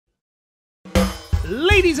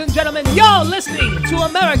Ladies and gentlemen, you're listening to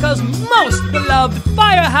America's most beloved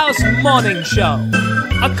Firehouse Morning Show.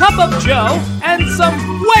 A cup of Joe and some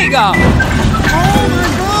Fuego. Oh my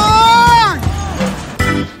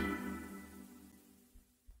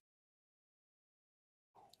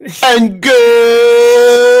God! And good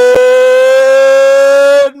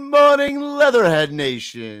morning, Leatherhead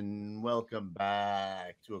Nation. Welcome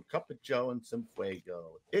back to A Cup of Joe and some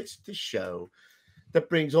Fuego. It's the show that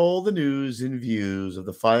brings all the news and views of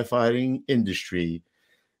the firefighting industry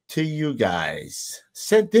to you guys,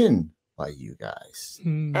 sent in by you guys.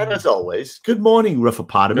 And as always, good morning,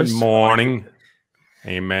 Ruffopotamus. Good morning.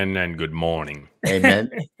 Amen and good morning. Amen.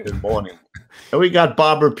 Good morning. And we got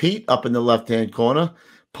Bobber Pete up in the left-hand corner,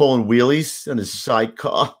 pulling wheelies in his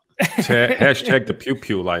sidecar. Hashtag the pew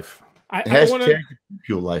pew life. Hashtag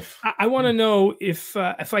pew life. I want to know if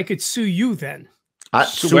I could sue you then.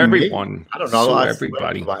 Sue everyone. Me? I don't know. Sue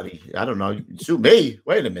everybody. I don't know. Sue me.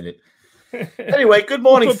 Wait a minute. Anyway, good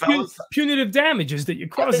morning, fellas. Punitive damages that you're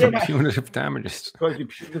causing. Punitive damages.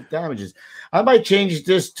 Punitive damages. I might change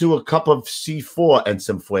this to a cup of C4 and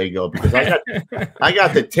some Fuego because I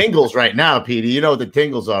got the tingles right now, Petey. You know what the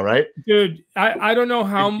tingles are, right? Dude, I don't know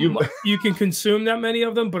how you can consume that many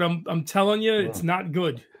of them, but I'm telling you, it's not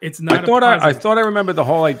good. It's not. I thought I remembered the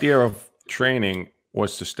whole idea of training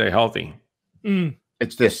was to stay healthy.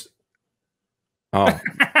 It's this. Oh.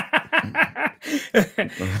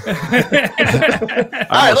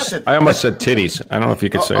 Listen. I almost said titties. I don't know if you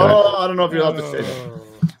could say that. I don't know if you're allowed to say that.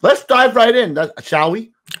 Let's dive right in, shall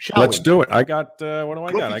we? Let's do it. I got, what do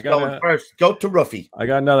I got? I got first. Go to Ruffy. I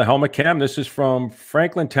got another helmet cam. This is from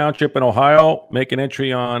Franklin Township in Ohio. Make an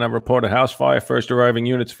entry on a reported house fire. First arriving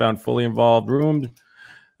units found fully involved rooms.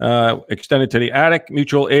 Extended to the attic.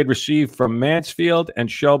 Mutual aid received from Mansfield and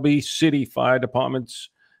Shelby City Fire Departments.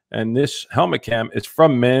 And this helmet cam is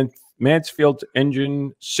from Mansfield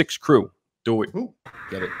Engine 6 crew. Do it. Ooh,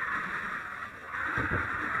 get it.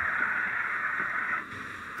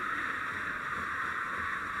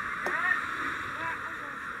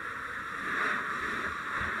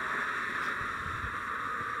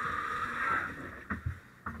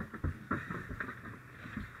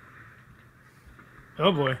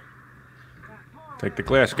 Oh boy. Take the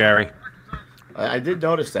glass, Gary. I did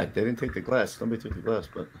notice that. They didn't take the glass. Somebody took the glass,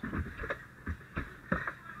 but...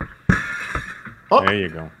 Oh. There you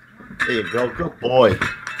go. There you go. Good boy.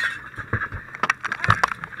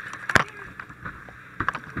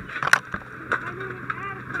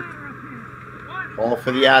 All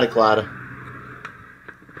for the attic ladder.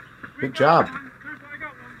 Good job.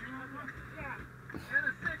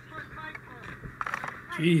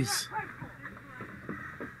 Jeez.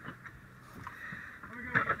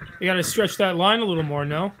 You got to stretch that line a little more,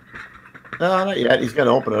 no? No, not yet. He's got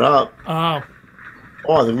to open it up. Oh.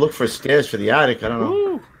 Oh, they look for stairs for the attic. I don't know.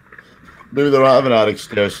 Ooh. Maybe they don't have an attic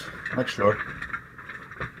stairs. Not sure.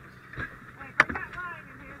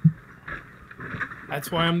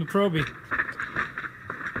 That's why I'm the probie.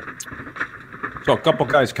 So a couple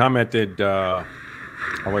guys commented, I'll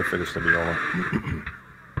wait for this to be over.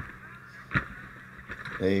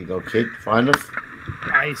 There you go, kid. Find them.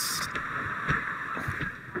 Nice.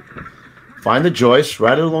 Find the joist.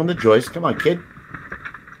 Right along the joist. Come on, kid.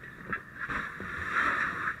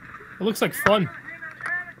 It looks like fun.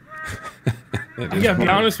 I gotta be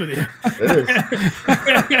honest with you. It is.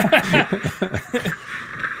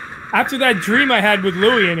 After that dream I had with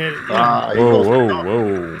Louie in it. Whoa.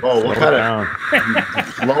 What kind of...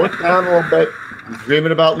 Slow it down a little bit. He's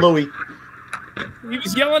dreaming about Louie. He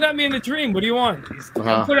was yelling at me in the dream. What do you want?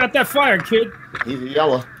 Put out that fire, kid. He's a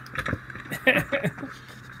yeller.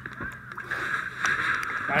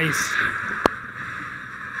 Nice.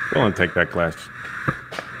 Go and take that glass.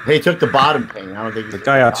 Hey, he took the bottom pane. I don't think the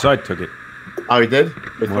guy outside took it. Oh, he did?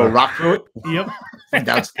 They throw a rock through it? Yep.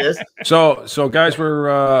 Downstairs? So guys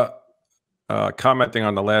were commenting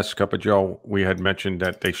on the last Cup of Joe. We had mentioned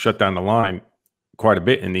that they shut down the line quite a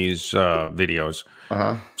bit in these videos.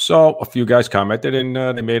 So a few guys commented, and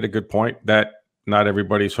they made a good point that not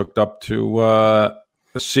everybody's hooked up to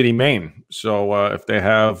the city main. So if they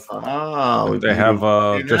have, just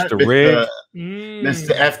a rig,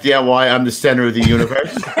 Mr. FDIY, I'm the center of the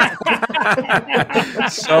universe.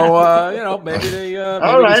 So maybe they,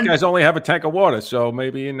 these guys only have a tank of water. So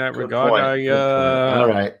maybe in that regard, all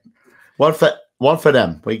right, one for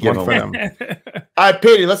them. We give one for them. All right,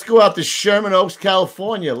 Petey, let's go out to Sherman Oaks,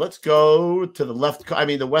 California. Let's go to the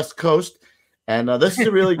the West Coast, and this is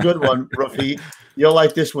a really good one, Ruffy. You'll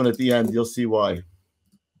like this one at the end. You'll see why.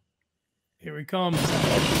 Here he comes.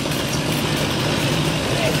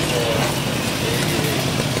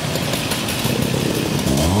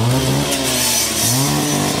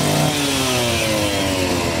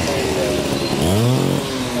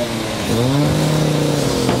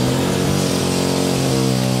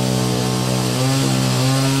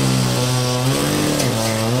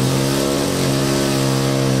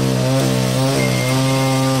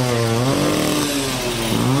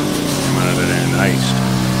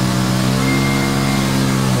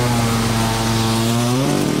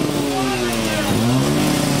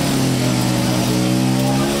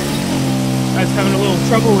 Guy's having a little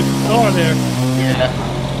trouble with the car there. Yeah.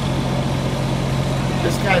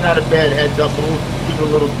 This guy not a bad heads up move. Give a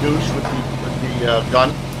little douche with the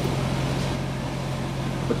gun.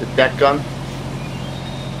 With the deck gun.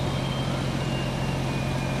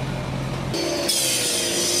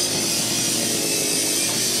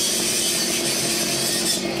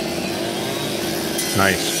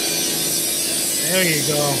 Nice. There you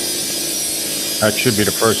go. That should be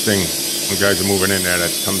the first thing when guys are moving in there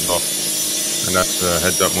that comes off. And that's a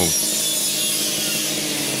heads up move.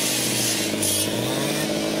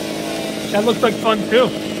 That looks like fun too.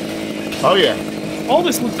 Oh yeah. All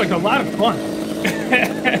this looks like a lot of fun.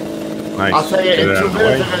 Nice. I'll tell you, in 2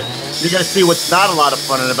 minutes, you're going to see what's not a lot of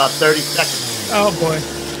fun in about 30 seconds. Oh boy.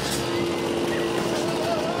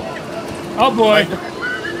 Oh boy.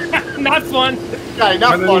 Not fun. Guy,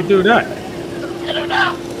 not How fun. did he do that? I don't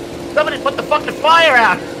know. Somebody put the fucking fire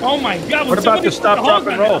out. Oh my God. What about the stop, drop,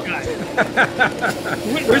 and roll?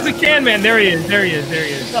 Where's the can man? There he is. There he is. There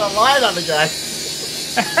he is. Got a line on the guy.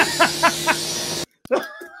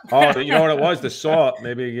 Oh, you know what it was? The saw.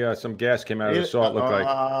 Maybe some gas came out of the saw. It looked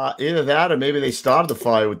like either that, or maybe they started the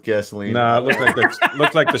fire with gasoline. nah. It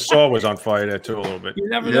looked like the saw was on fire there too a little bit. You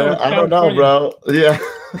never know. I don't know, bro. Yeah.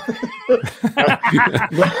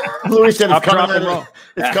 Louis said it's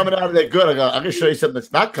coming out of there good. I go, I'm gonna show you something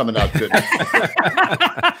that's not coming out good.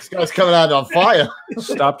 This guy's coming out on fire.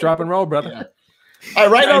 Stop, drop, and roll, brother. Yeah. All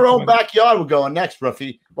right, right in our own backyard. We're going next,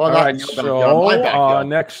 Ruffy. Well, All not right, in your backyard, my backyard.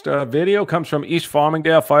 next video comes from East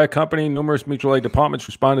Farmingdale Fire Company. Numerous mutual aid departments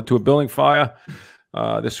responded to a building fire.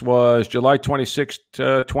 This was July 26th,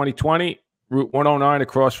 2020, Route 109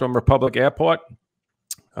 across from Republic Airport.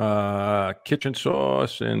 Kitchen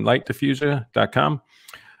Source and lightdiffuser.com.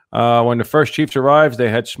 When the first chiefs arrived, they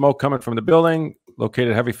had smoke coming from the building,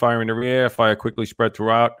 located heavy fire in the rear. Fire quickly spread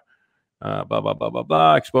throughout. Blah, blah, blah, blah,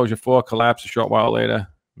 blah. Exposure 4 collapsed a short while later.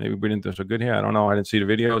 Maybe we didn't do so good here. I don't know. I didn't see the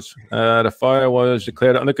videos. The fire was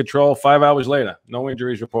declared under control 5 hours later. No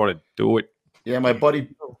injuries reported. Do it. Yeah, my buddy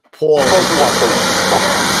Paul.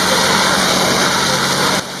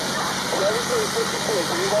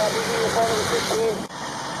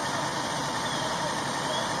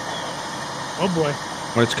 Oh boy.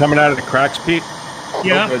 When it's coming out of the cracks, Pete,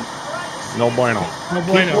 Yeah. no bueno. No Keep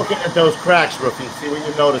bueno. looking at those cracks, Rookie. See what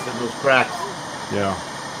you notice in those cracks. Yeah.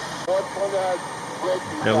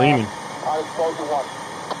 They're leaning.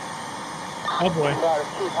 Oh boy.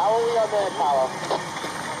 How are we on manpower?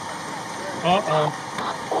 Uh-oh.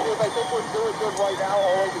 I think we're doing good right now,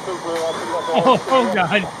 only because we're up Oh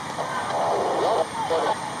God.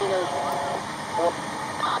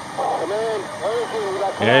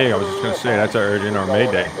 Hey, I was just going to say, that's our urgent or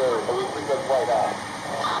Mayday.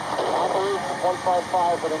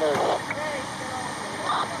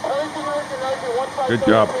 Good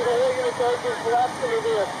job.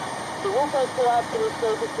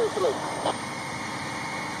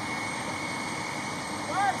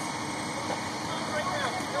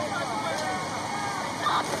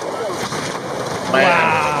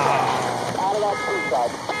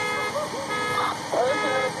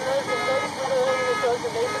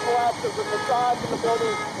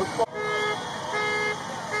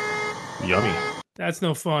 Yummy. That's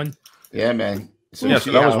no fun. Yeah, man. So yeah,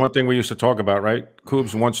 so that was one thing we used to talk about, right?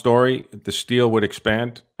 Kubes, one story, the steel would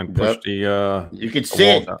expand and push the you could see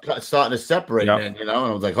it starting to separate, Yep. man, you know,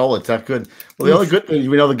 and I was like, oh, it's that good. Well, the only good thing is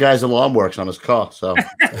we know the guy's alarm works on his car, so.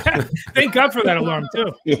 Thank God for that alarm,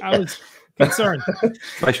 too. Yeah. I was concerned.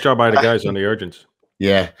 nice job by the guys on the urgents.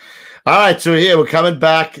 Yeah. All right, so here we're coming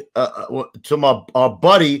back to our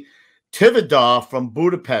buddy Tivadar from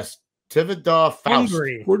Budapest. Tivadar Faust.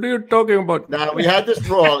 Hungry. What are you talking about? Now, we had this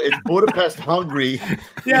wrong. It's Budapest, Hungary.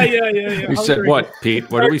 Yeah. You said what,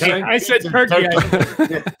 Pete? What did we say? I said turkey.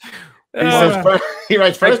 He says, he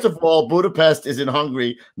writes, first of all, Budapest is in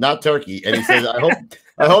Hungary, not Turkey. And he says, I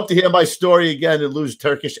hope to hear my story again and lose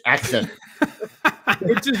Turkish accent.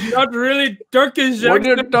 Which is not really Turkish. What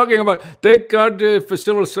are you talking about? Thank God for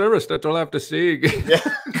civil service. That's all I have to say.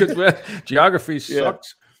 Because geography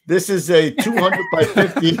sucks. This is a 200 by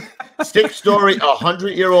 50, 6-story,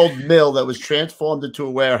 100-year-old mill that was transformed into a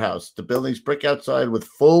warehouse. The building's brick outside with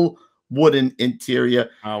full wooden interior,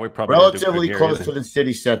 we probably relatively close to the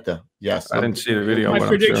city center. Yes, I didn't see the video.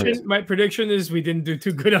 My prediction is we didn't do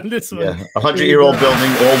too good on this one. Yeah, 100-year-old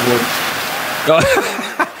building, all wood.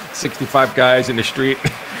 65 guys in the street.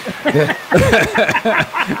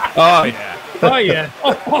 Oh yeah. Oh yeah.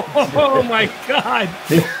 Oh my God.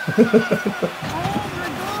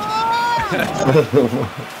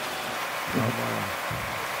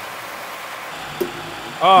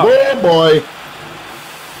 Oh boy.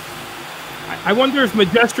 I wonder if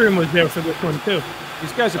Majestrian was there for this one too.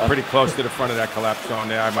 These guys are pretty close to the front of that collapse zone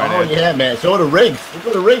there, I might add. Yeah, man. So are the rigs. Look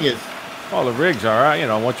what the rig is. Oh, the rigs, all right. You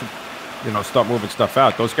know, once you start moving stuff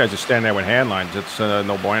out, those guys are standing there with hand lines. It's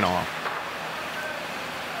no bueno.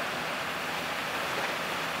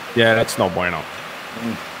 Yeah, that's no bueno.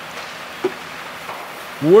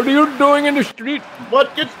 What are you doing in the street?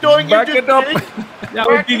 What you doing Back in the it up. street? That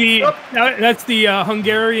would be that's the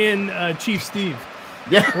Hungarian Chief Steve.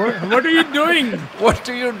 Yeah. What are you doing? What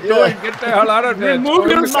are you doing? Get the hell out of there. Remove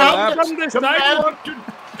It's yourself collapse. from the sidewalk.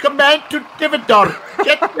 Command to Dividor.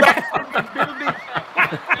 Get back from the building.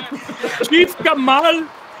 Chief Kamal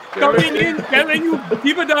coming in, telling you,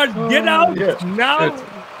 Dividar, get out now.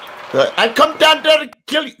 I come down there to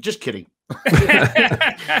kill you. Just kidding. All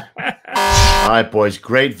right, boys.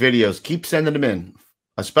 Great videos. Keep sending them in,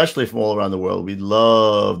 especially from all around the world. We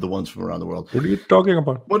love the ones from around the world. What are you talking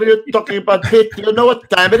about? What are you talking about, Pete? Do you know what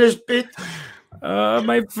time it is, Pete?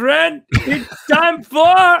 My friend, it's time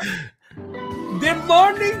for the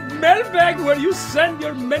morning mailbag where you send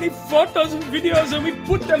your many photos and videos and we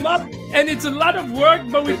put them up. And it's a lot of work,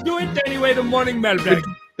 but we do it anyway, the morning mailbag.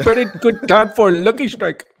 Pretty good time for Lucky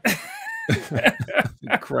Strike.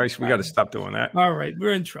 Christ, we got to stop doing that. All right,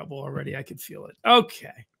 we're in trouble already. I can feel it.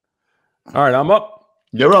 Okay. All right, I'm up.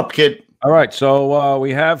 You're up, kid. All right, so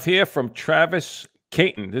we have here from Travis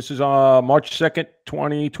Caton. This is March 2nd,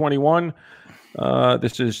 2021.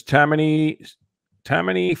 This is Tammany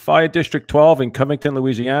Fire District 12 in Covington,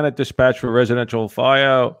 Louisiana. Dispatch for residential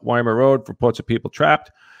fire, Weimer Road. Reports of people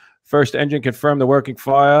trapped. First engine confirmed the working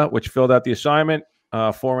fire, which filled out the assignment.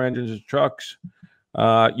 4 engines and trucks.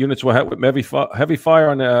 Units were hit with heavy fire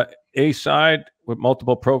on the A side with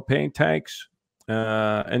multiple propane tanks.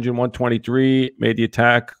 Engine 123 made the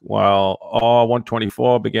attack while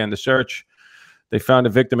R124 began the search. They found the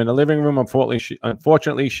victim in the living room.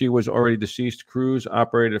 Unfortunately, she was already deceased. Crews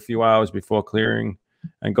operated a few hours before clearing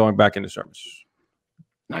and going back into service.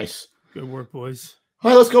 Nice. Good work, boys. All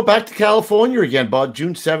right, let's go back to California again, Bud.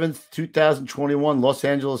 June 7th, 2021, Los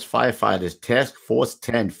Angeles firefighters, Task Force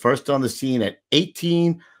 10, first on the scene at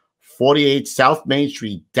 1848 South Main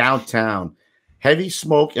Street, downtown. Heavy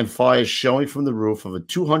smoke and fire showing from the roof of a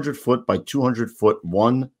 200-foot by 200-foot,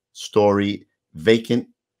 one-story vacant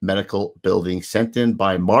medical building sent in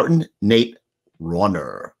by Martin Nate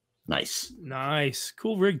Runner. Nice. Nice.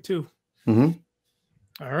 Cool rig, too. Mm-hmm.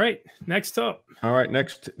 All right, next up. All right,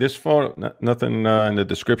 next, this photo, nothing in the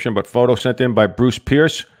description, but photo sent in by Bruce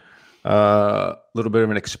Pierce. A little bit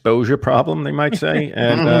of an exposure problem, they might say.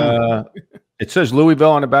 And it says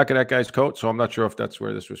Louisville on the back of that guy's coat, so I'm not sure if that's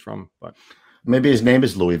where this was from. But maybe his name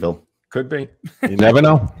is Louisville. Could be. You never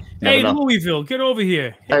know. Hey, Louisville, get over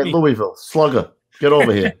here. Hey, Louisville, slugger, get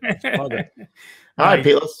over here. All right,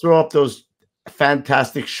 Pete, let's throw up those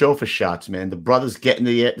fantastic chauffeur shots, man. The brothers getting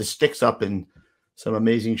the sticks up and some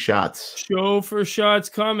amazing shots. Chauffeur shots.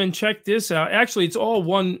 Come and check this out. Actually, it's all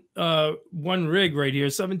one rig right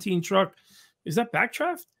here. 17 truck. Is that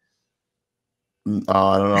backdraft?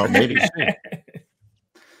 I don't know. Maybe.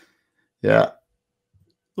 Yeah.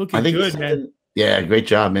 Looking good, man. Yeah, great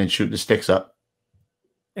job, man. Shooting the sticks up.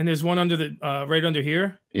 And there's one under the right under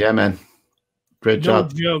here. Yeah, man. Great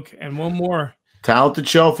job. No joke. And one more. Talented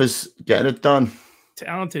chauffeurs getting it done.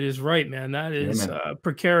 Talented is right, man. That is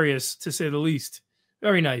precarious to say the least.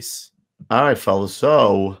 Very nice. All right, fellas.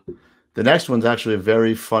 So the next one's actually a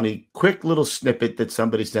very funny, quick little snippet that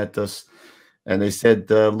somebody sent us. And they said,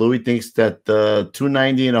 Louis thinks that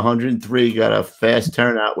 290 and 103 got a fast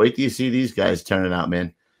turnout. Wait till you see these guys turning out,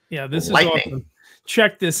 man. Yeah, this is awesome.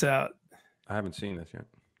 Check this out. I haven't seen this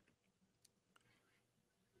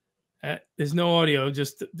yet. There's no audio.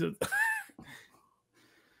 Just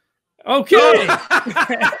okay. How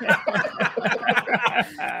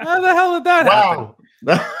the hell did that happen?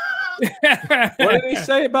 What did he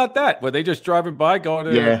say about that? Were they just driving by, going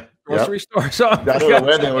to the grocery store or something? I don't know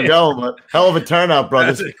where they were going, but hell of a turnout,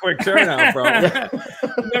 brothers. That's a quick turnout, bro.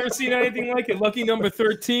 Never seen anything like it. Lucky number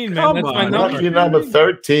 13, man. Come That's on, my number. Lucky number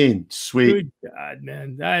 13. Sweet. Good God,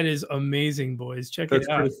 man. That is amazing, boys. Check it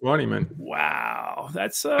out. That's pretty funny, man. Wow.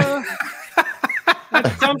 That's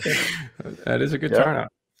that's something. That is a good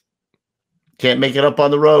turnout. Can't make it up on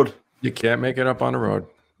the road. You can't make it up on the road.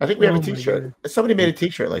 I think we have a t-shirt. Somebody made a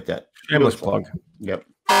t-shirt like that. Shameless plug. Yep.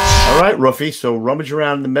 All right, Ruffy. So rummage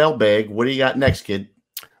around in the mailbag. What do you got next, kid?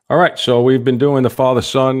 All right. So we've been doing the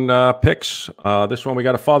father-son pics. This one we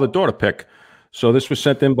got a father-daughter pic. So this was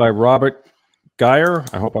sent in by Robert Geyer.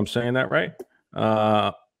 I hope I'm saying that right.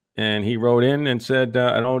 And he wrote in and said,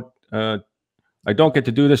 I don't get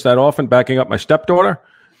to do this that often, backing up my stepdaughter.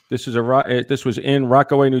 This was in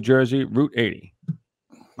Rockaway, New Jersey, Route 80.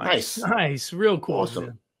 Nice. Real cool. Awesome.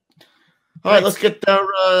 Man. All right, let's get there.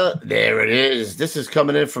 There it is. This is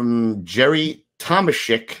coming in from Jerry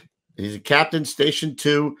Tomashik. He's a captain, Station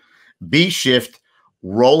 2, B shift,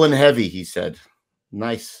 rolling heavy, he said.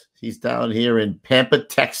 Nice. He's down here in Pampa,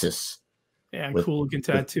 Texas. Yeah, cool looking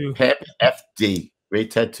tattoo. Pampa FD. Great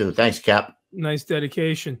tattoo. Thanks, Cap. Nice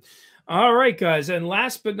dedication. All right, guys. And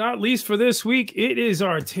last but not least for this week, it is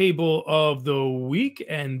our table of the week.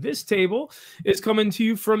 And this table is coming to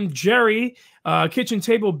you from Jerry, kitchen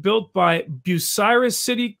table built by Bucyrus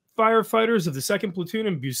City firefighters of the 2nd Platoon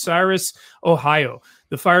in Bucyrus, Ohio.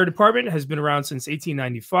 The fire department has been around since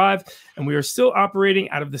 1895, and we are still operating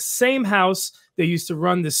out of the same house they used to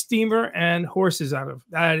run the steamer and horses out of.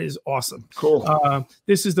 That is awesome. Cool.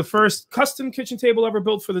 This is the first custom kitchen table ever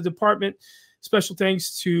built for the department. Special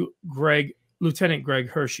thanks to Lieutenant Greg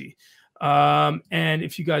Hershey. And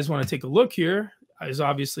if you guys want to take a look here, there's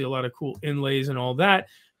obviously a lot of cool inlays and all that.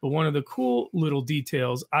 But one of the cool little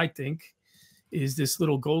details, I think, is this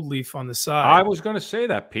little gold leaf on the side. I was going to say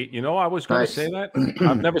that, Pete. You know, I was going to say that.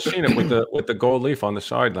 I've never seen it with the gold leaf on the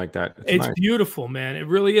side like that. It's nice. Beautiful, man. It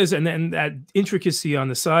really is. And then that intricacy on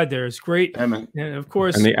the side there is great. And of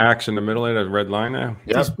course, and the axe in the middle of the red line there.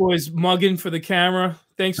 Yep. This boy's mugging for the camera.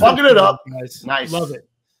 Thanks for mugging it up, guys. Nice. Love it.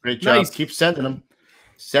 Great job. Nice. Keep sending them.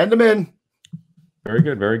 Send them in. Very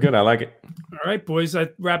good. Very good. I like it. All right, boys.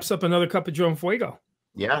 That wraps up another Cup of Joe and Fuego.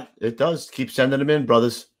 Yeah, it does. Keep sending them in,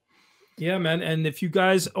 brothers. Yeah, man. And if you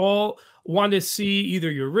guys all want to see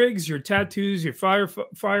either your rigs, your tattoos, your fire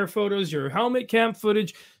photos, your helmet cam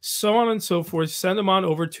footage, so on and so forth, send them on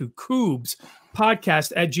over to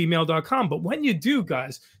KUBESPODCAST@gmail.com. But when you do,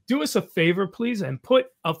 guys, do us a favor, please, and put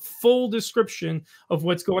a full description of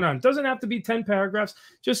what's going on. It doesn't have to be 10 paragraphs.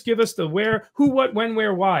 Just give us the where, who, what, when,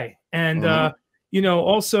 where, why. And, you know,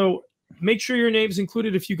 also make sure your name's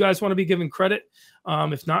included if you guys want to be given credit.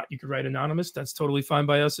 If not, you could write anonymous. That's totally fine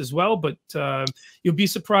by us as well. But you'll be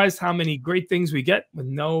surprised how many great things we get with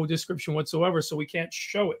no description whatsoever, so we can't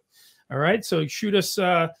show it. All right. So shoot us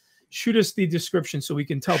the description so we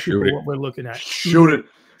can tell people what we're looking at. Shoot it.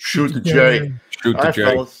 Shoot the J. Shoot the J.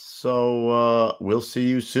 Fellas. So we'll see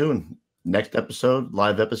you soon. Next episode,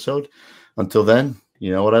 live episode. Until then,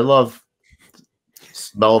 you know what I love?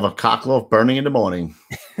 Smell of a cockloft burning in the morning.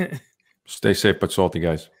 Stay safe but salty,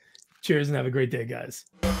 guys. Cheers and have a great day, guys.